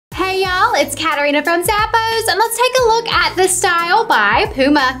y'all, it's Katarina from Zappos, and let's take a look at the style by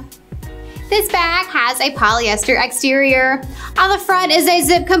PUMA. This bag has a polyester exterior. On the front is a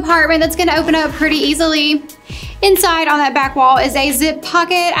zip compartment that's gonna open up pretty easily. Inside on that back wall is a zip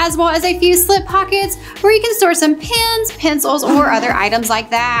pocket as well as a few slip pockets where you can store some pens, pencils, or other items like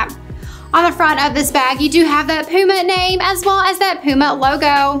that. On the front of this bag, you do have that PUMA name as well as that PUMA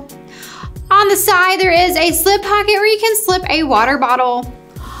logo. On the side, there is a slip pocket where you can slip a water bottle.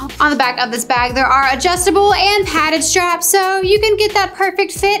 On the back of this bag, there are adjustable and padded straps so you can get that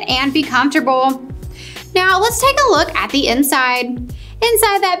perfect fit and be comfortable. Now let's take a look at the inside.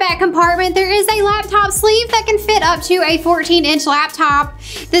 Inside that back compartment, there is a laptop sleeve that can fit up to a 14-inch laptop.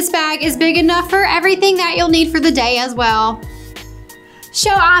 This bag is big enough for everything that you'll need for the day as well.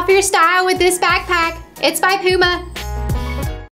 Show off your style with this backpack. It's by PUMA.